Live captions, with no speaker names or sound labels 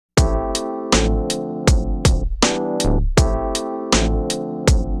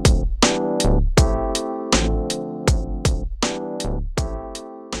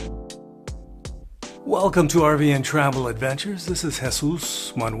Welcome to RV and Travel Adventures. This is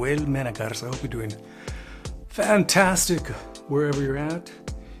Jesús Manuel Mena Garza. I hope you're doing fantastic wherever you're at.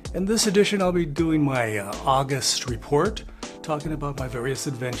 In this edition, I'll be doing my August report, talking about my various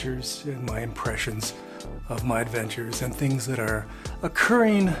adventures and my impressions of my adventures and things that are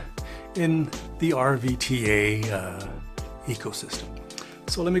occurring in the RVTA ecosystem.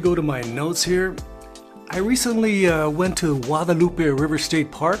 So let me go to my notes here. I recently went to Guadalupe River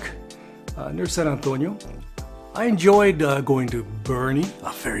State Park near San Antonio. I enjoyed going to Boerne,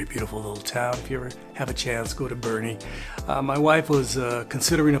 a very beautiful little town. If you ever have a chance, go to Boerne. My wife was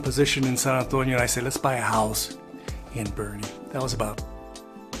considering a position in San Antonio, and I said, let's buy a house in Boerne. That was about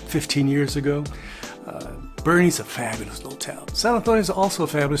 15 years ago. Boerne's a fabulous little town. San Antonio is also a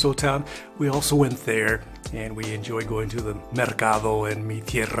fabulous little town. We also went there, and we enjoyed going to the Mercado and mi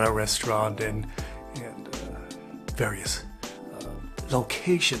Tierra Restaurant and various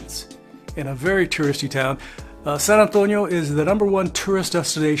locations in a very touristy town. San Antonio is the #1 tourist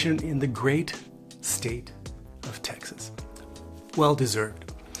destination in the great state of Texas. Well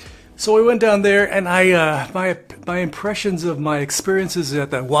deserved. So we went down there, and my impressions of my experiences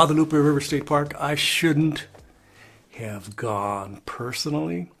at the Guadalupe River State Park, I shouldn't have gone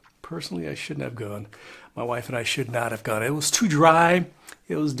personally. Personally, I shouldn't have gone. My wife and I should not have gone. It was too dry.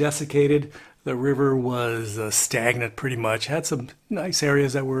 It was desiccated. The river was stagnant pretty much. Had some nice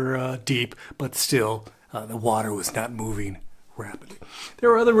areas that were deep, but still the water was not moving rapidly.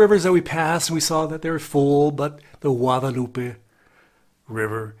 There were other rivers that we passed and we saw that they were full, but the Guadalupe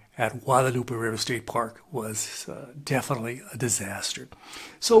River at Guadalupe River State Park was definitely a disaster.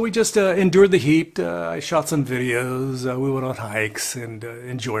 So we just endured the heat. I shot some videos. We went on hikes and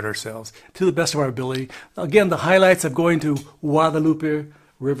enjoyed ourselves to the best of our ability. Again, the highlights of going to Guadalupe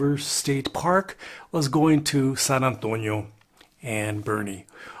River State Park was going to San Antonio and Boerne.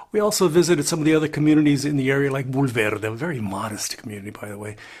 We also visited some of the other communities in the area like Bulverde, a very modest community, by the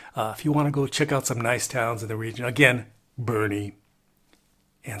way. If you want to go check out some nice towns in the region, again, Boerne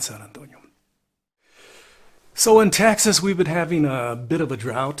and San Antonio. So in Texas, we've been having a bit of a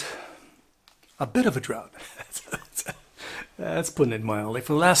drought. A bit of a drought. That's putting it mildly.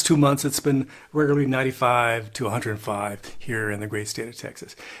 For the last 2 months, it's been regularly 95 to 105 here in the great state of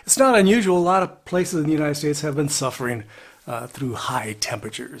Texas. It's not unusual. A lot of places in the United States have been suffering through high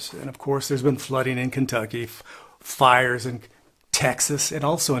temperatures. And of course, there's been flooding in Kentucky, fires in Texas, and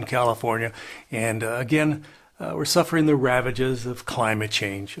also in California. And again, we're suffering the ravages of climate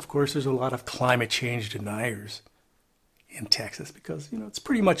change. Of course, there's a lot of climate change deniers in Texas because, it's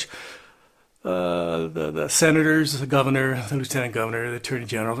pretty much the senators, the governor, the lieutenant governor, the attorney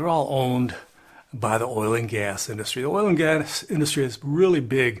general, they're all owned by the oil and gas industry. The oil and gas industry is really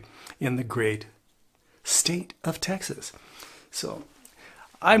big in the great state of Texas. So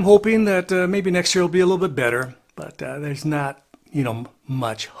I'm hoping that maybe next year will be a little bit better, but there's not,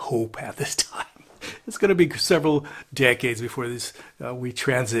 much hope at this time. It's going to be several decades before we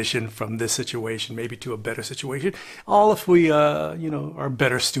transition from this situation maybe to a better situation. All if we, are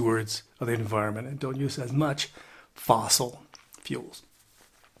better stewards of the environment and don't use as much fossil fuels.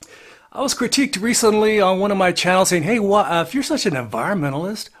 I was critiqued recently on one of my channels saying, hey, if you're such an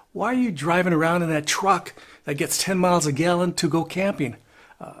environmentalist, why are you driving around in that truck that gets 10 miles a gallon to go camping?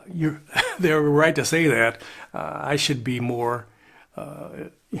 They're right to say that. I should be more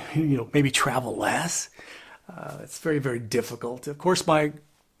maybe travel less. It's very, very difficult. Of course, my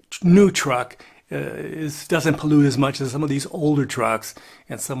new truck doesn't pollute as much as some of these older trucks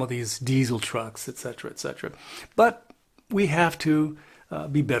and some of these diesel trucks, etc., etc. But we have to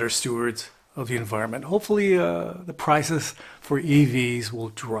be better stewards of the environment. Hopefully, the prices for EVs will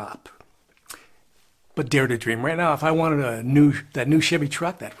drop. But dare to dream. Right now, if I wanted that new Chevy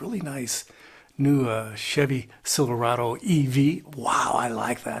truck, that really nice new Chevy Silverado EV. Wow, I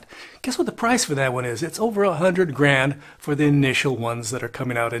like that. Guess what the price for that one is? It's over $100,000 for the initial ones that are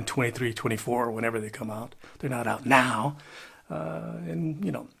coming out in 23, 24, whenever they come out. They're not out now.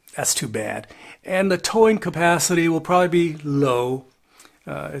 And, that's too bad. And the towing capacity will probably be low.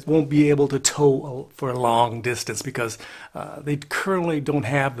 It won't be able to tow for a long distance because they currently don't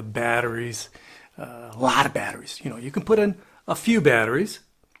have the batteries, a lot of batteries. You can put in a few batteries,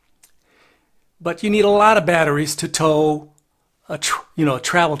 but you need a lot of batteries to tow a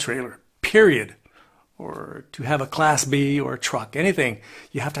travel trailer, period, or to have a Class B or a truck, anything.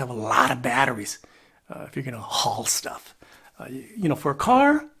 You have to have a lot of batteries if you're going to haul stuff. For a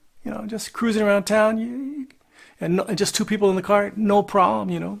car, just cruising around town, and just two people in the car, no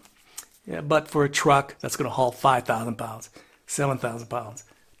problem, Yeah, but for a truck that's going to haul 5,000 pounds, 7,000 pounds,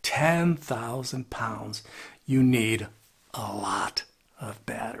 10,000 pounds, you need a lot of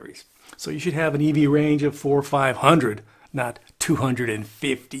batteries. So you should have an EV range of 400 or 500, not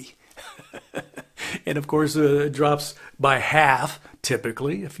 250. And of course, it drops by half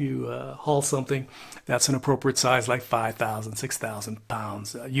typically. If you haul something that's an appropriate size, like 5,000, 6,000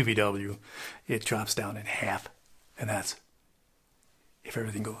 pounds UVW, it drops down in half. And that's if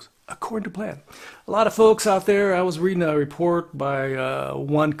everything goes according to plan. A lot of folks out there, I was reading a report by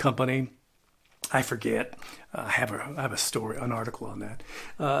one company, I forget. I have a story, an article on that.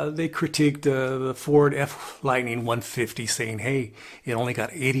 They critiqued the Ford F-Lightning 150, saying, hey, it only got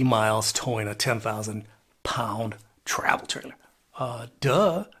 80 miles towing a 10,000 pound travel trailer.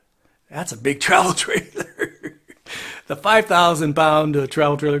 Duh, that's a big travel trailer. The 5,000 pound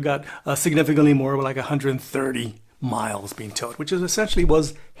travel trailer got significantly more, like 130 miles being towed, which is essentially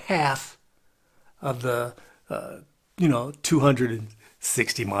was half of the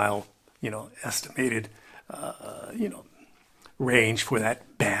 260 mile estimated range for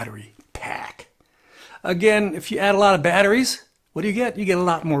that battery pack. Again, if you add a lot of batteries, what do you get? You get a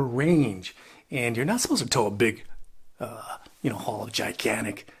lot more range, and you're not supposed to tow a big haul, a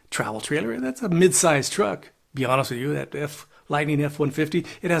gigantic travel trailer. That's a mid-sized truck. Be honest with you, that Lightning F-150,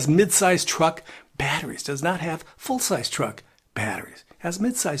 it has mid-sized truck batteries. Does not have full-size truck batteries. It has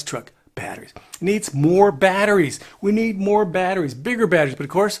mid-sized truck batteries. It needs more batteries. We need more batteries, bigger batteries. But of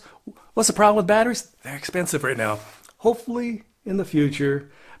course, what's the problem with batteries? They're expensive right now. Hopefully, in the future,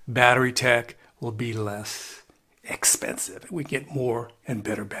 battery tech will be less expensive. We get more and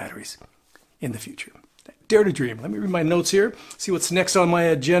better batteries in the future. Dare to dream. Let me read my notes here, see what's next on my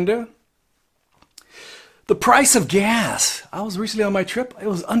agenda. The price of gas. I was recently on my trip. It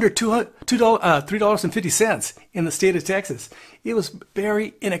was under $3.50 in the state of Texas. It was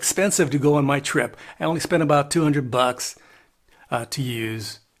very inexpensive to go on my trip. I only spent about $200 to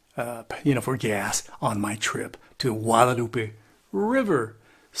use, for gas on my trip to Guadalupe River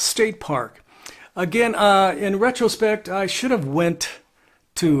State Park. Again, in retrospect, I should have went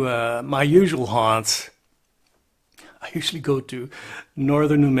to my usual haunts. I usually go to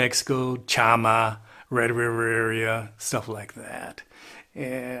northern New Mexico, Chama, Red River area, stuff like that.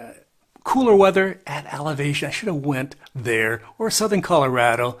 Cooler weather at elevation. I should have went there, or southern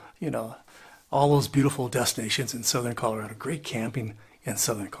Colorado. All those beautiful destinations in southern Colorado. Great camping in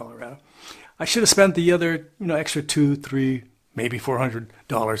southern Colorado. I should have spent the other, extra $200, $300, maybe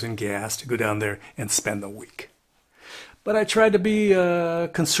 $400 in gas to go down there and spend the week. But I tried to be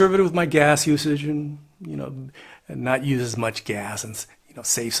conservative with my gas usage and not use as much gas and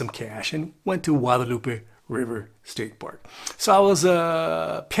save some cash, and went to Guadalupe River State Park. So I was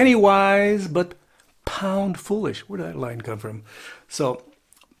penny wise but pound foolish. Where did that line come from? So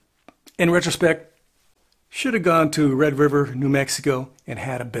in retrospect, should have gone to Red River, New Mexico, and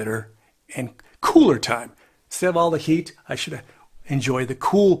had a better and cooler time. Instead of all the heat, I should have enjoyed the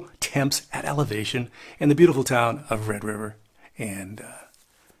cool temps at elevation in the beautiful town of Red River and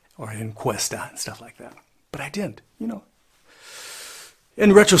or in Cuesta and stuff like that. But I didn't,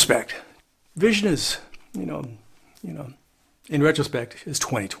 In retrospect, vision is, in retrospect is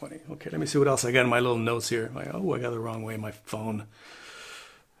 2020. Okay, let me see what else I got in my little notes here. I got the wrong way in my phone.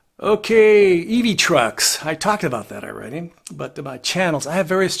 Okay, EV trucks. I talked about that already. But my channels, I have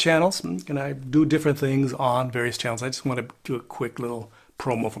various channels, and I do different things on various channels. I just want to do a quick little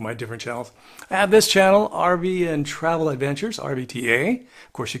promo for my different channels. I have this channel, RV and Travel Adventures, RVTA.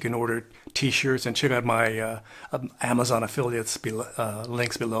 Of course, you can order T-shirts and check out my Amazon affiliates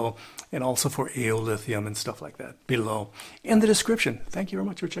links below, and also for Aeolithium and stuff like that below in the description. Thank you very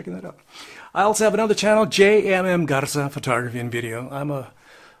much for checking that out. I also have another channel, JMMG Garza Photography and Video. I'm a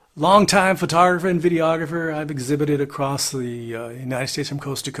long-time photographer and videographer. I've exhibited across the United States from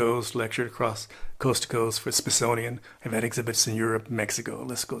coast to coast, lectured across coast to coast for Smithsonian. I've had exhibits in Europe, Mexico, the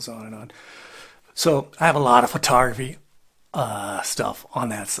list goes on and on. So I have a lot of photography stuff on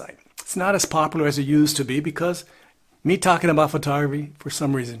that site. It's not as popular as it used to be because me talking about photography, for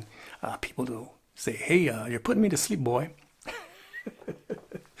some reason, people do say, hey, you're putting me to sleep, boy.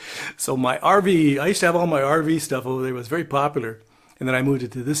 So my RV, I used to have all my RV stuff over there. It was very popular. And then I moved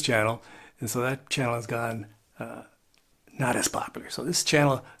it to this channel, and so that channel has gone not as popular. So this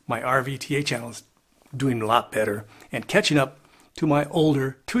channel, my RVTA channel, is doing a lot better and catching up to my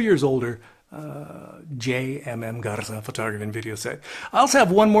older, 2 years older, JMM Garza Photography and Video site. I also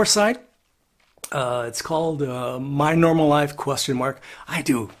have one more site. It's called My Normal Life ? I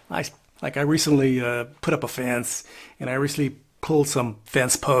recently put up a fence, and I recently pulled some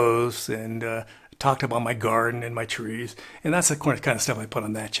fence posts and talked about my garden and my trees, and that's the kind of stuff I put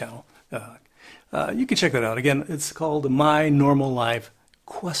on that channel. You can check that out. Again, it's called My Normal Life ?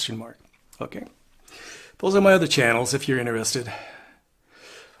 Okay. Those are my other channels if you're interested.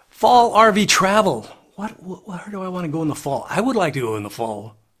 Fall RV travel. Where do I want to go in the fall? I would like to go in the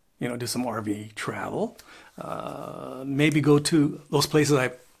fall, do some RV travel. Maybe go to those places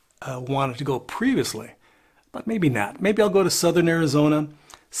I wanted to go previously, but maybe not. Maybe I'll go to southern Arizona,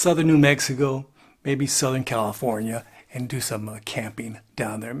 southern New Mexico, maybe southern California, and do some camping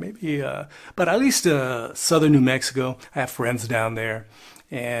down there. Maybe, but at least southern New Mexico. I have friends down there,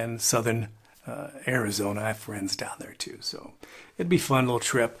 and southern Arizona. I have friends down there too. So it'd be a fun little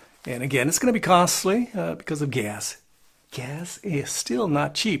trip. And again, it's going to be costly because of gas. Gas is still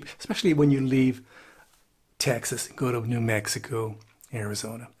not cheap, especially when you leave Texas and go to New Mexico,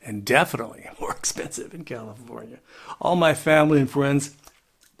 Arizona, and definitely more expensive in California. All my family and friends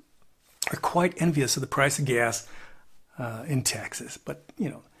are quite envious of the price of gas in Texas. But,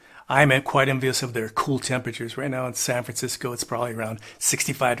 I'm quite envious of their cool temperatures. Right now in San Francisco, it's probably around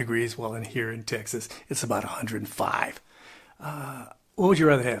 65 degrees, while in here in Texas, it's about 105. What would you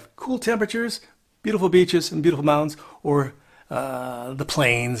rather have? Cool temperatures, beautiful beaches and beautiful mountains, or the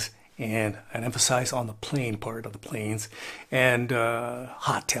plains, and I'd emphasize on the plain part of the plains, and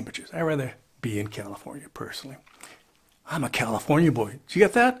hot temperatures? I'd rather be in California, personally. I'm a California boy. Did you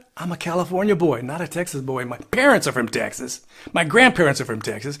get that? I'm a California boy, not a Texas boy. My parents are from Texas. My grandparents are from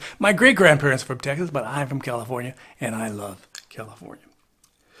Texas. My great-grandparents are from Texas, but I'm from California, and I love California.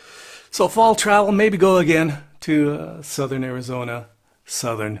 So fall travel, maybe go again to southern Arizona,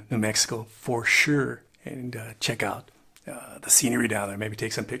 southern New Mexico for sure, and check out the scenery down there. Maybe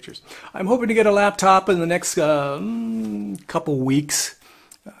take some pictures. I'm hoping to get a laptop in the next couple weeks.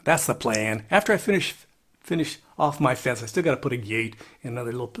 That's the plan. After I finish off my fence, I still got to put a gate and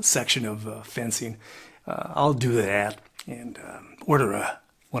another little section of fencing. I'll do that and order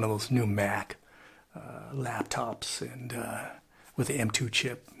one of those new Mac laptops and with the M2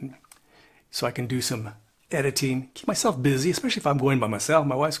 chip, so I can do some editing, keep myself busy, especially if I'm going by myself.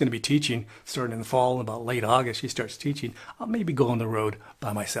 My wife's going to be teaching starting in the fall. About late August, she starts teaching. I'll maybe go on the road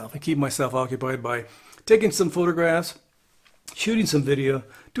by myself and keep myself occupied by taking some photographs, shooting some video,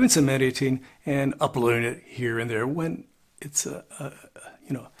 doing some editing, and uploading it here and there when it's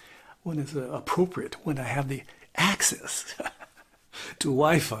when it's appropriate, when I have the access to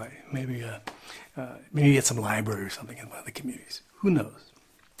Wi-Fi. Maybe get some library or something in one of the communities. Who knows?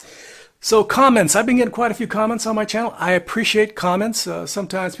 So comments. I've been getting quite a few comments on my channel. I appreciate comments.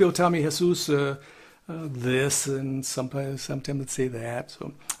 Sometimes people tell me, Jesus, this, and sometimes they say that.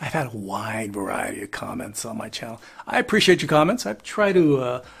 So I've had a wide variety of comments on my channel. I appreciate your comments. I try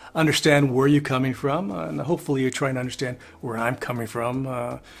to understand where you're coming from, and hopefully you're trying to understand where I'm coming from.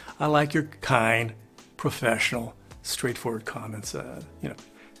 I like your kind, professional, straightforward comments.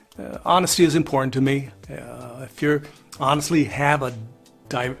 Honesty is important to me. If you honestly have a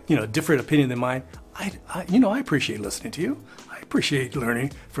different opinion than mine, I appreciate listening to you. I appreciate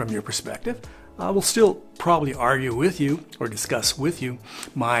learning from your perspective. I will still probably argue with you or discuss with you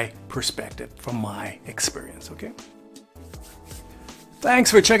my perspective from my experience, okay?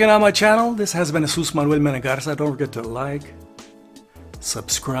 Thanks for checking out my channel. This has been Jesús Manuel Mena Garza. Don't forget to like,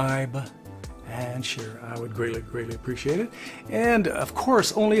 subscribe, and share. I would greatly appreciate it. And of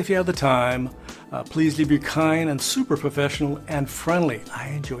course, only if you have the time, please leave your kind and super professional and friendly. I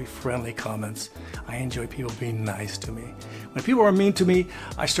enjoy friendly comments. I enjoy people being nice to me. When people are mean to me,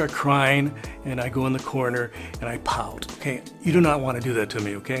 I start crying and I go in the corner and I pout. Okay, you do not want to do that to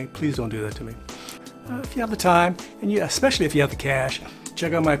me. Okay, please don't do that to me. If you have the time, and especially if you have the cash,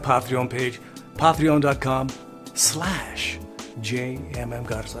 check out my Patreon page,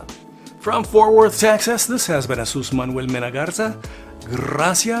 patreon.com/JMMGarza. From Fort Worth, Texas, this has been Jesús Manuel Mena Garza.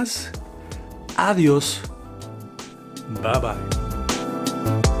 Gracias. Adios. Bye-bye.